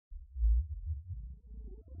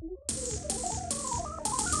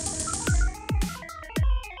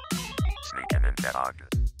SneakyNinjaDog.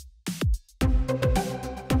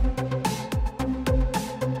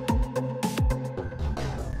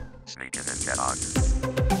 SneakyNinjaDog.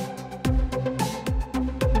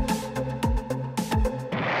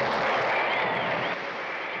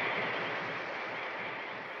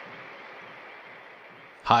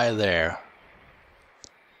 Hi there,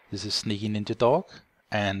 this is SneakyNinjaDog,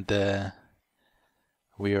 and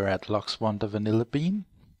we are at Luxwander Vanilla Bean.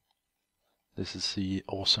 This is the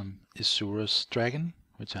awesome Isurus dragon,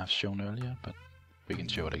 which I've shown earlier, but we can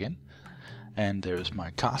show it again. And there is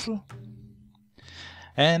my castle.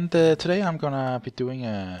 And today I'm gonna be doing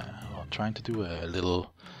trying to do a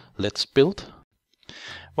little let's build.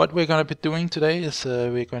 What we're gonna be doing today is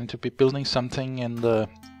we're going to be building something in the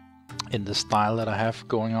style that I have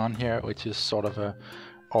going on here, which is sort of a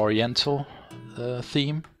oriental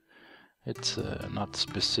theme. It's not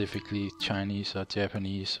specifically Chinese or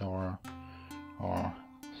Japanese or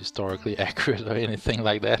historically accurate or anything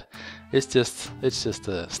like that. It's just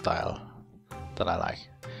a style that I like.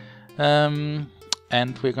 And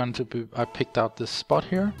we're going to be, I picked out this spot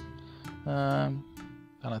here, and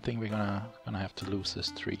I think we're gonna have to lose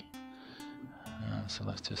this tree. So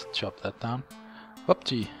let's just chop that down. Up,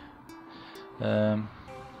 gee.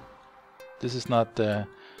 This is not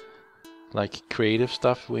like creative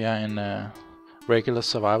stuff. We are in regular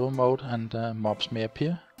survival mode, and mobs may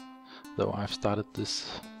appear, though I've started this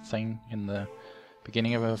thing in the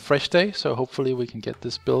beginning of a fresh day, so hopefully we can get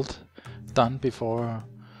this build done before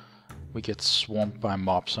we get swamped by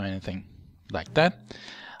mobs or anything like that.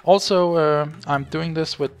 Also, I'm doing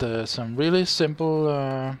this with some really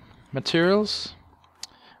simple materials.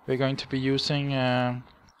 We're going to be using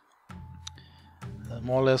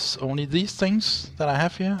more or less only these things that I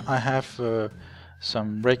have here. I have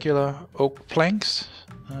some regular oak planks.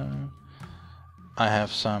 I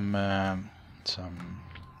have some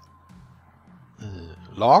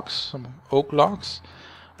logs, some oak logs,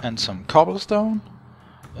 and some cobblestone,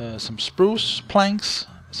 some spruce planks,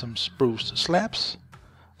 some spruce slabs,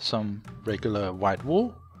 some regular white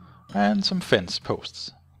wool, and some fence posts.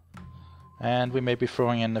 And we may be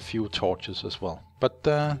throwing in a few torches as well. But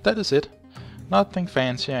that is it. Nothing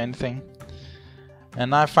fancy or anything.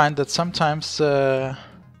 And I find that sometimes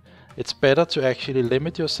it's better to actually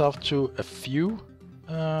limit yourself to a few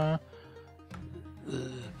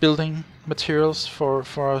building materials for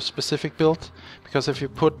a specific build, because if you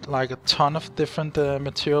put like a ton of different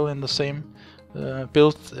material in the same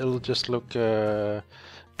build, it'll just look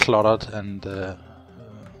cluttered and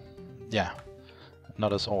yeah,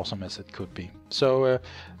 not as awesome as it could be. So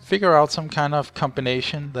figure out some kind of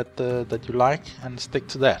combination that you like and stick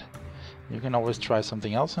to that. You can always try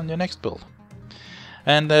something else on your next build.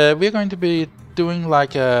 And we're going to be doing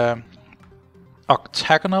like a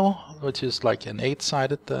octagonal, which is like an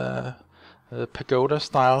 8-sided pagoda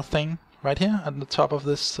style thing right here at the top of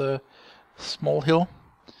this small hill.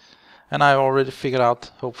 And I already figured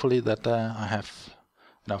out, hopefully, that I have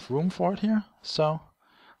enough room for it here. So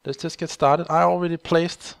let's just get started. I already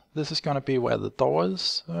placed, this is going to be where the door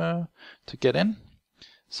is to get in.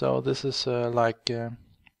 So this is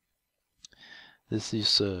this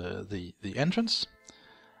is the entrance.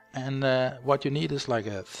 And what you need is like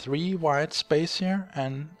a 3 wide space here,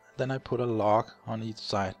 and then I put a log on each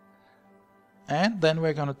side. And then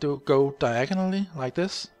we're going to go diagonally like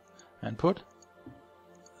this and put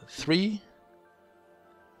 3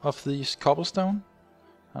 of these cobblestone.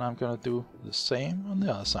 And I'm going to do the same on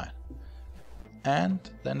the other side. And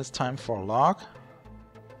then it's time for a log,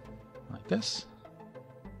 like this,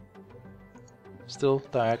 still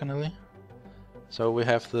diagonally. So we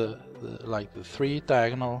have the 3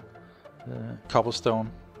 diagonal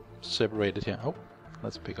cobblestone separated here. Oh,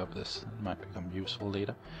 let's pick up this. It might become useful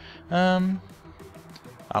later.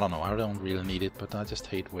 I don't know, I don't really need it, but I just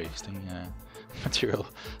hate wasting material.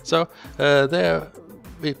 So there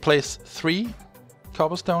we place 3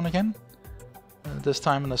 cobblestone again, this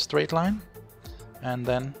time in a straight line, and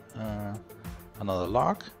then another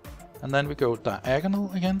log, and then we go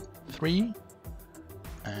diagonal again, 3,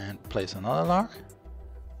 and place another log,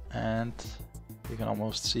 and you can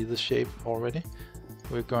almost see the shape already.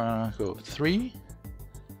 We're gonna go 3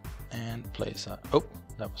 and place a, oh,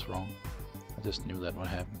 that was wrong. I just knew that would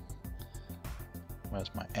happen.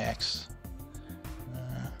 Where's my axe?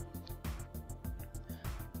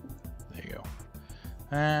 There you go.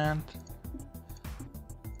 And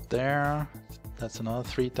there, that's another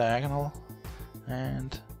 3 diagonal,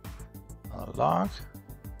 and a log,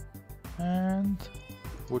 and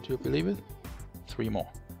would you believe it, 3 more.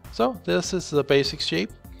 So this is the basic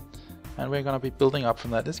shape. and we're gonna be building up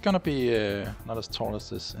from that. It's gonna be not as tall as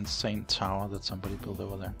this insane tower that somebody built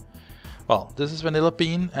over there. Well, this is Vanilla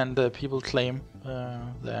Bean, and people claim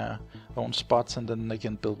their own spots, and then they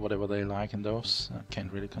can build whatever they like in those. I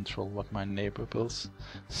can't really control what my neighbor builds,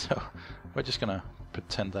 so we're just gonna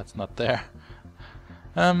pretend that's not there.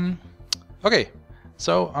 Okay,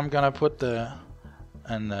 so I'm gonna put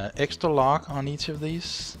an extra log on each of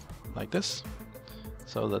these, like this,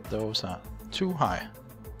 so that those are too high.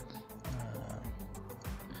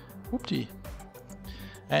 Whoopty.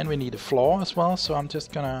 And we need a floor as well, so I'm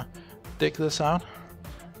just gonna dig this out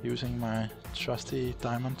using my trusty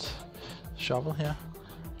diamond shovel here.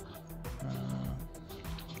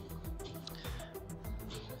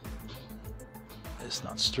 It's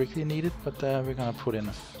not strictly needed, but we're gonna put in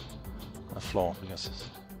a floor because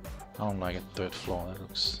I don't like a dirt floor. That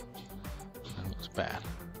looks bad.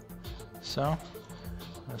 So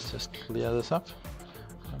let's just clear this up.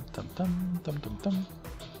 Dum, dum, dum, dum, dum.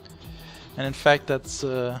 And in fact, that's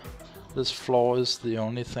this floor is the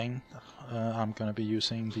only thing I'm gonna be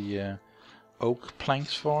using the oak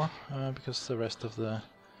planks for, because the rest of the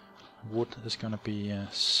wood is gonna be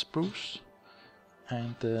spruce,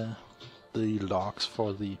 and the logs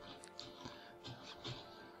for the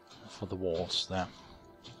walls there.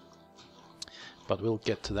 But we'll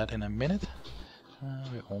get to that in a minute.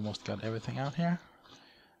 We almost got everything out here.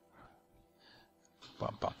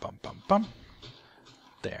 Bum bum bum bum bum.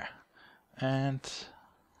 There. And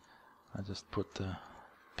I just put the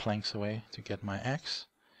planks away to get my axe.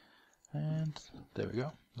 And there we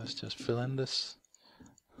go. Let's just fill in this.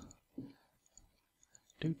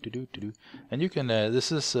 And you can.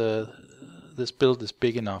 This build is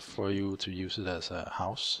big enough for you to use it as a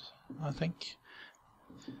house, I think.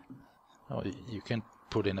 Oh, you can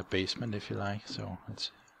put in a basement if you like, so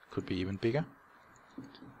it could be even bigger.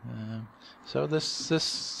 So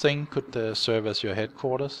this thing could serve as your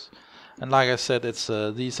headquarters. And like I said, it's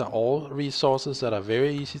these are all resources that are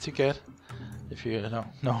very easy to get. If you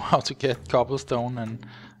don't know how to get cobblestone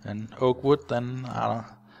and oak wood, then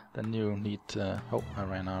you need. Oh, I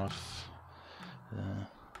ran out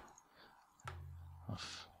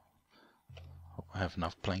of. Oh, I have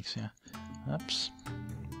enough planks here. Oops.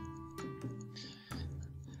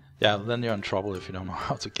 Yeah, then you're in trouble if you don't know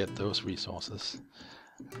how to get those resources.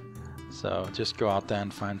 So just go out there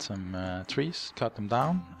and find some trees, cut them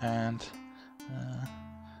down, and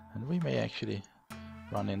we may actually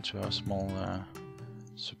run into a small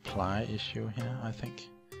supply issue here, I think.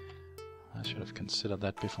 I should have considered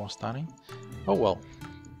that before starting. Oh well,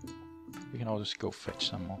 we can always go fetch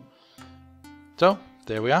some more. So,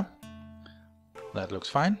 there we are. That looks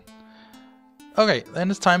fine. Okay,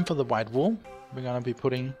 then it's time for the white wool. We're gonna be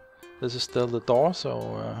putting... This is still the door,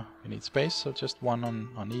 so we need space, so just one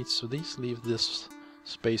on each of these. Leave this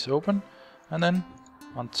space open, and then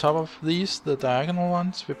on top of these, the diagonal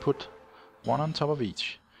ones, we put one on top of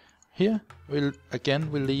each. Here, we'll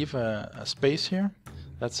leave a space here.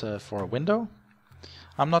 That's for a window.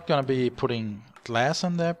 I'm not gonna be putting glass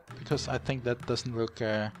on there because I think that doesn't look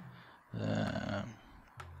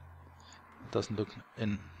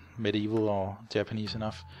in medieval or Japanese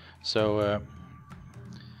enough. So.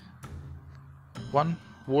 One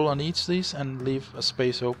wool on each of these and leave a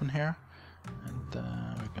space open here, and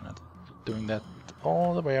we're gonna doing that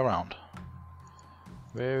all the way around.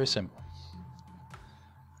 Very simple,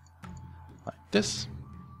 like this.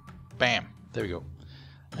 Bam, there we go.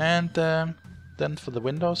 And then for the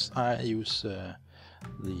windows, I use the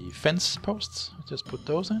fence posts. Just put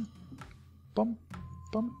those in. Boom,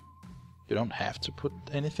 boom. You don't have to put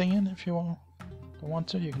anything in if you don't want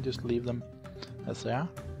to. You can just leave them as they are.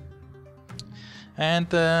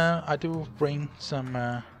 And I do bring some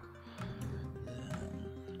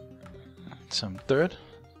dirt,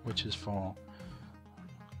 which is for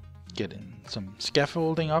getting some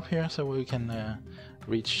scaffolding up here so we can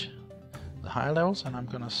reach the higher levels, and I'm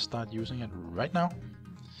gonna start using it right now.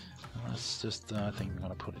 Let's just, I think I'm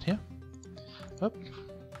gonna put it here. Up.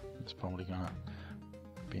 It's probably gonna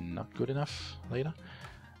be not good enough later.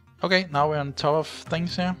 Okay, now we're on top of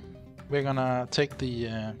things here. We're gonna take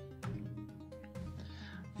the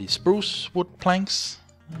spruce wood planks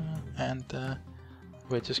and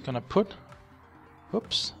we're just gonna put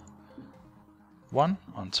one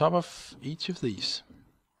on top of each of these.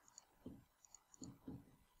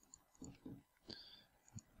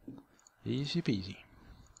 Easy peasy.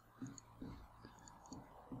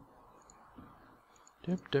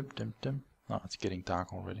 Oh, it's getting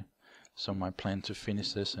dark already, so my plan to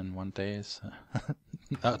finish this in one day is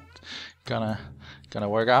not gonna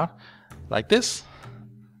work out. Like this.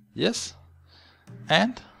 Yes,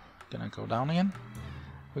 and gonna go down again,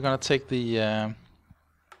 we're gonna take the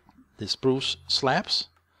spruce slabs,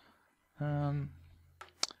 and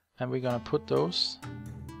we're gonna put those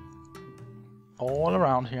all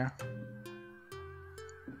around here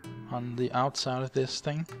on the outside of this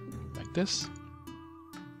thing, like this.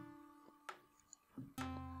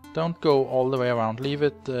 Don't go all the way around, leave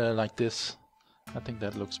it like this. I think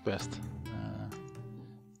that looks best.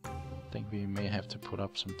 I think we may have to put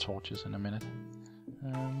up some torches in a minute.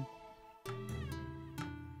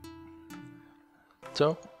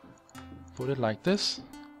 So put it like this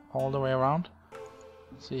all the way around.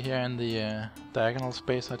 See here in the diagonal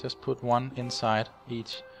space, I just put one inside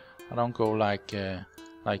each. I don't go like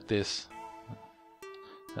this.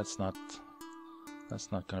 That's gonna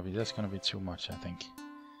be too much, I think.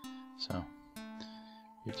 So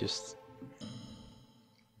you just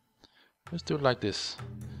do it like this.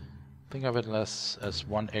 Think of it as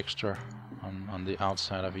one extra on the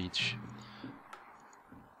outside of each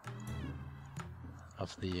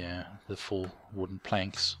of the full wooden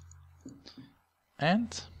planks.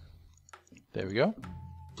 And there we go.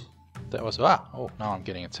 That was oh, now I'm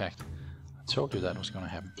getting attacked. I told you that was gonna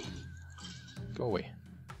happen. Go away.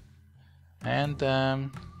 And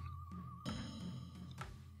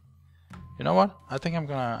you know what? I think I'm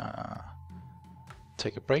gonna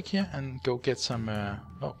take a break here and go get some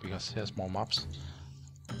because there's more mobs.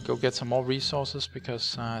 Go get some more resources,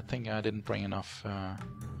 because I think I didn't bring enough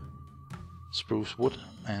spruce wood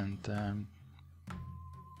and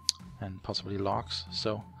possibly logs.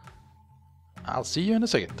 So I'll see you in a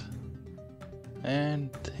second. And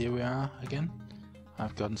here we are again.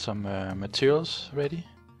 I've gotten some materials ready,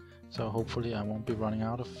 so hopefully I won't be running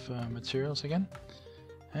out of materials again.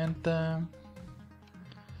 And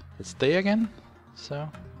it's day again. So,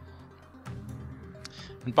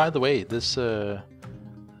 and by the way, this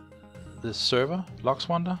server,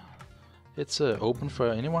 Luxwander, it's open for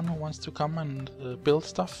anyone who wants to come and build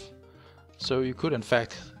stuff. So you could in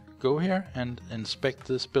fact go here and inspect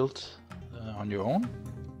this build on your own.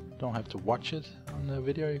 Don't have to watch it on the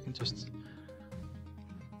video. You can just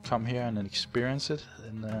come here and experience it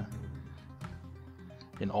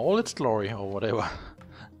in all its glory, or whatever.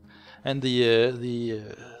 And the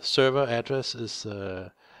server address is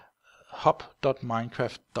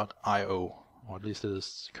hub.minecraft.io, or at least it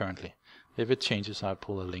is currently. If it changes, I'll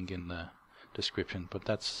pull a link in the description, but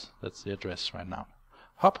that's the address right now.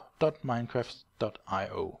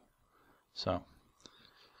 hub.minecraft.io. So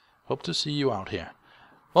hope to see you out here.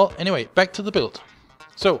 Well, anyway, back to the build.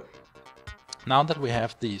 So now that we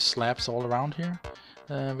have the slabs all around here,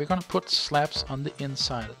 we're gonna put slabs on the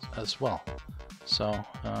inside as well. So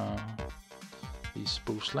these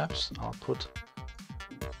spruce slabs, I'll put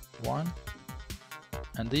one,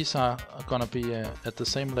 and these are gonna be at the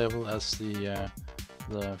same level as the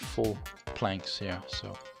full planks here.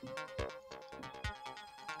 So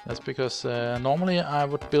that's because normally I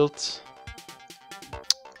would build.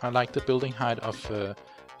 I like the building height of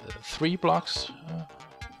 3 blocks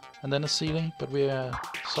and then a ceiling, but we are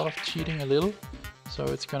sort of cheating a little. So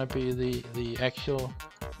it's gonna be the actual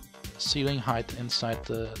ceiling height inside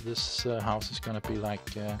this house is gonna be like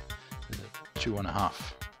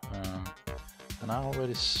 2.5. And I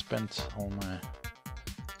already spent all my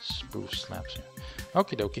spruce slabs here.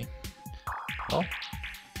 Okie dokie. Well,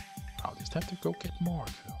 I'll just have to go get more.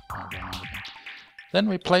 Then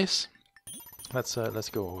we place. Let's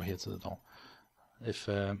go over here to the door. If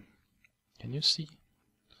can you see?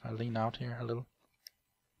 If I lean out here a little.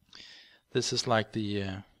 This is like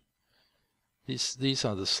the these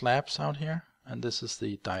are the slabs out here, and this is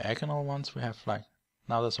the diagonal ones. We have like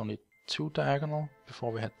now there's only 2 diagonal.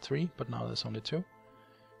 Before we had 3, but now there's only 2.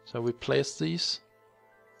 So we place these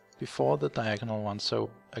before the diagonal one. So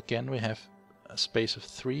again we have a space of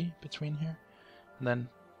 3 between here, and then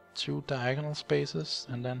 2 diagonal spaces,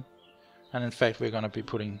 and in fact we're gonna be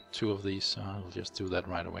putting 2 of these. So I'll just do that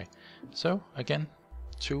right away. So again,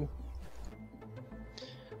 2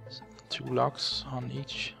 logs on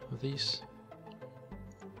each of these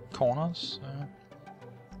corners. I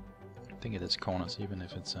think it is corners, even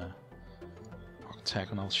if it's a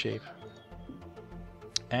octagonal shape.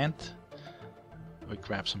 And we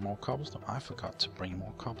grab some more cobblestone. I forgot to bring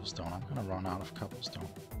more cobblestone. I'm gonna run out of cobblestone.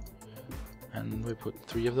 And we put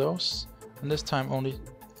 3 of those, and this time only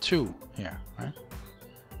 2 here, right?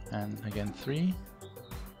 And again 3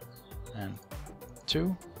 and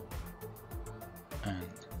 2 and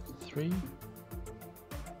 3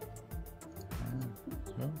 and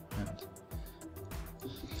 2 and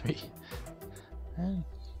 3, and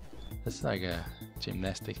it's like a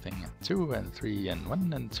gymnastic thing. 2 and 3 and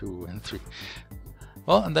 1 and 2 and 3.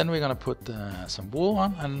 Well, and then we're gonna put some wool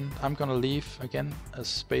on, and I'm gonna leave again a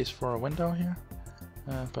space for a window here,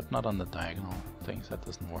 but not on the diagonal things, that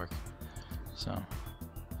doesn't work. So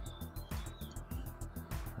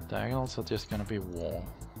the diagonals are just gonna be wall.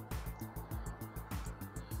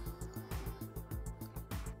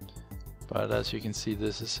 But as you can see,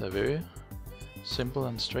 this is a very simple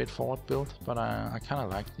and straightforward build, but I kind of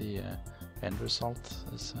like the end result.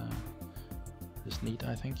 Is neat,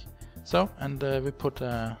 I think. So, and we put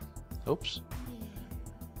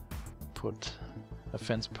put a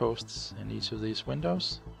fence posts in each of these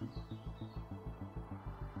windows.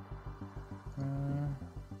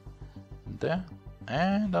 There,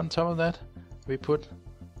 and on top of that we put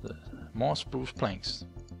more spruce planks.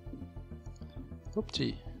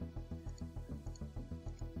 Oopsie.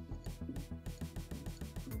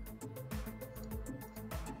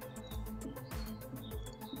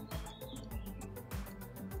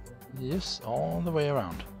 Yes, all the way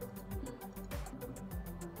around.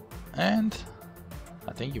 And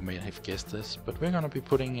I think you may have guessed this, but we're gonna be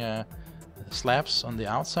putting slabs on the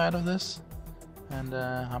outside of this, and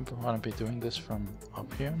I'm gonna be doing this from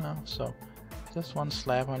up here now. So just one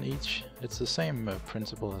slab on each. It's the same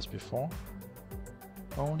principle as before,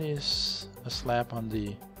 only is a slab on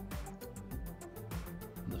the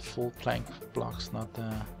full plank blocks, not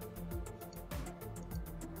the.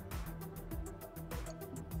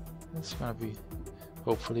 It's gonna be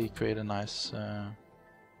hopefully create a nice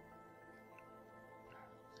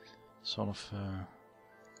sort of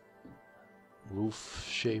roof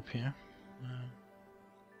shape here.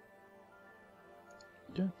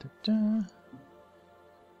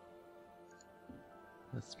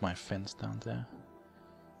 That's my fence down there,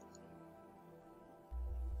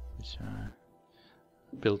 which I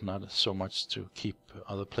built not so much to keep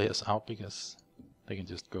other players out, because they can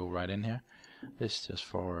just go right in here. It's just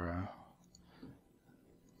for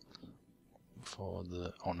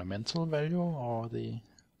the ornamental value, or the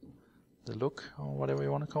look, or whatever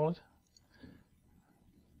you want to call it.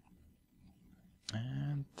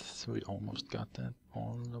 And so we almost got that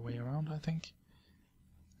all the way around, I think.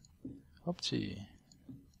 Oopsie.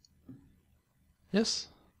 Yes,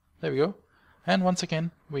 there we go. And once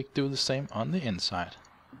again we do the same on the inside.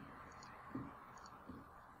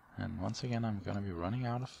 And once again I'm gonna be running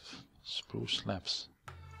out of spruce slabs.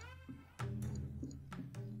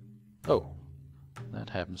 Oh, that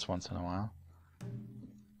happens once in a while.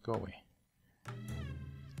 Go away.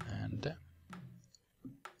 And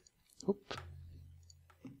oop.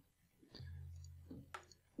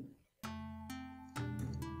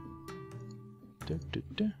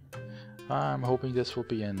 I'm hoping this will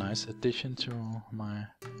be a nice addition to my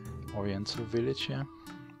oriental village here.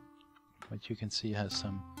 But you can see it has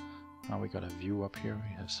some. Now we got a view up here.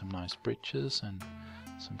 We have some nice bridges and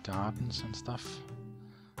some gardens and stuff.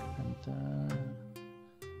 And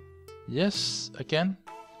yes, again,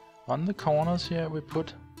 on the corners here we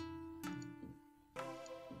put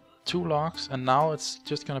 2 logs, and now it's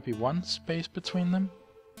just gonna be 1 space between them.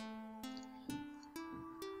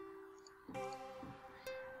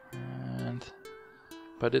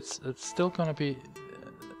 But it's still gonna be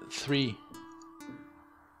 3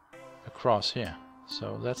 across here,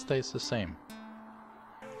 so that stays the same.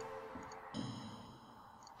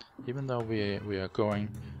 Even though we are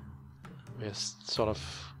sort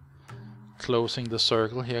of closing the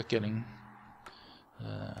circle here, getting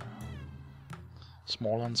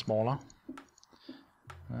smaller and smaller,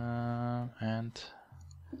 and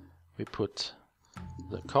we put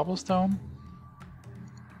the cobblestone.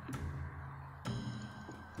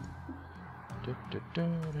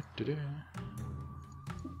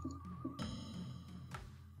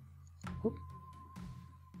 Oop.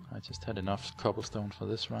 I just had enough cobblestone for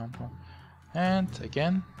this round. And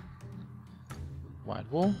again, white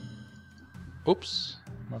wool. Oops,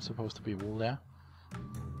 not supposed to be wool there.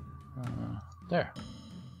 There.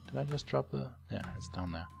 Did I just drop the... Yeah, it's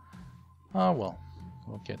down there. Oh well,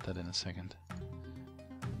 we'll get that in a second.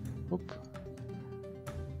 Oop.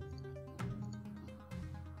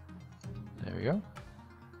 There we go.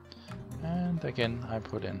 And again I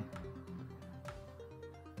put in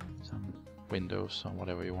some windows, or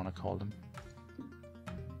whatever you want to call them,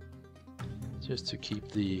 just to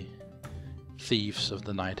keep the thieves of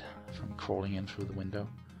the night from crawling in through the window.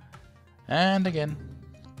 And again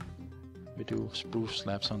we do spruce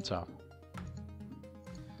slabs on top.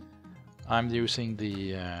 I'm using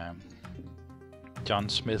the John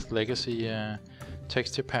Smith Legacy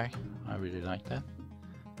texture pack. I really like that.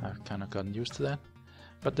 I've kind of gotten used to that,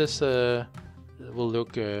 but this will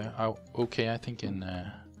look okay, I think, in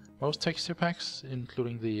most texture packs,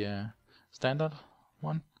 including the standard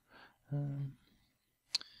one.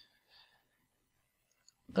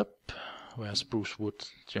 up, where spruce wood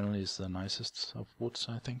generally is the nicest of woods,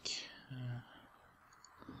 I think,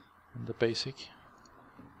 in the basic,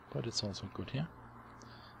 but it's also good here.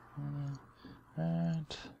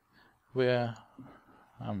 And where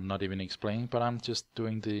I'm not even explaining, but I'm just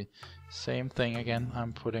doing the same thing again.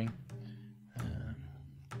 I'm putting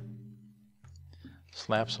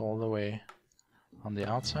slabs all the way on the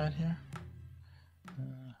outside here.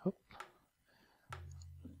 Hoop.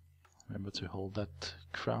 Remember to hold that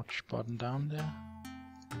crouch button down there.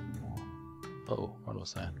 Oh, what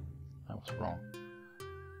was that? That was wrong.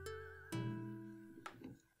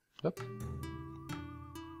 Up.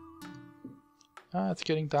 Ah, it's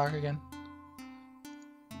getting dark again.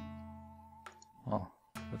 Oh,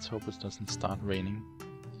 let's hope it doesn't start raining.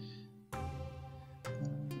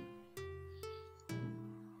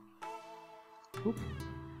 Oop.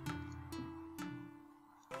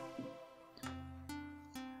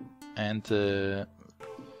 And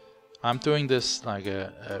I'm doing this like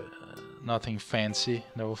a nothing fancy,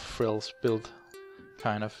 no frills build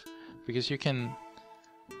kind of, because you can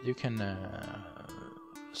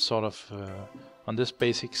sort of on this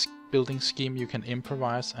basic building scheme you can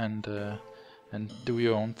improvise and do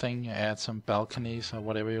your own thing, add some balconies or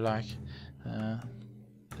whatever you like.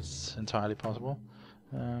 It's entirely possible.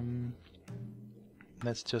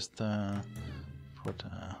 Let's just put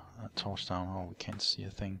a torch down. Oh, we can't see a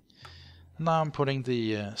thing. Now I'm putting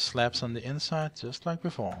the slabs on the inside just like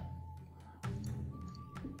before.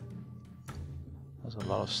 There's a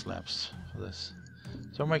lot of slabs for this,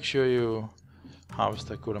 so make sure you harvest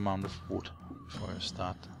a good amount of wood before you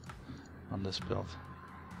start on this build.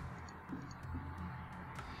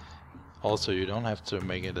 Also, you don't have to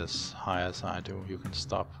make it as high as I do. You can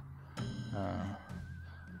stop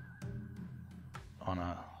on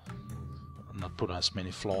a, not put as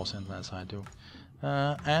many floors in as I do.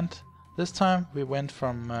 And this time we went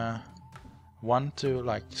from 1 to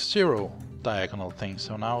like 0 diagonal things.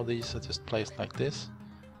 So now these are just placed like this.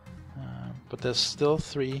 But there's still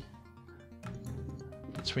 3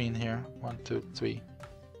 between here. 1, 2, 3.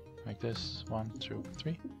 Like this. 1, 2,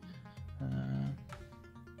 3.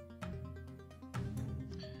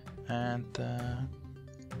 And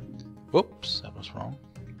whoops, that was wrong.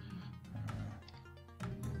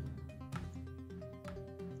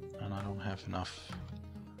 And I don't have enough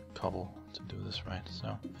cobble to do this right,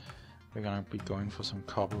 so we're gonna be going for some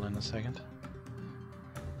cobble in a second.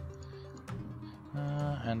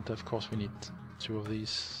 And of course we need 2 of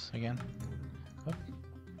these again. Oh.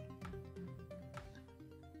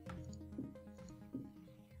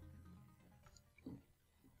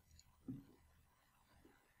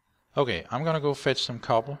 Okay, I'm gonna go fetch some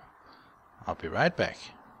cobble. I'll be right back.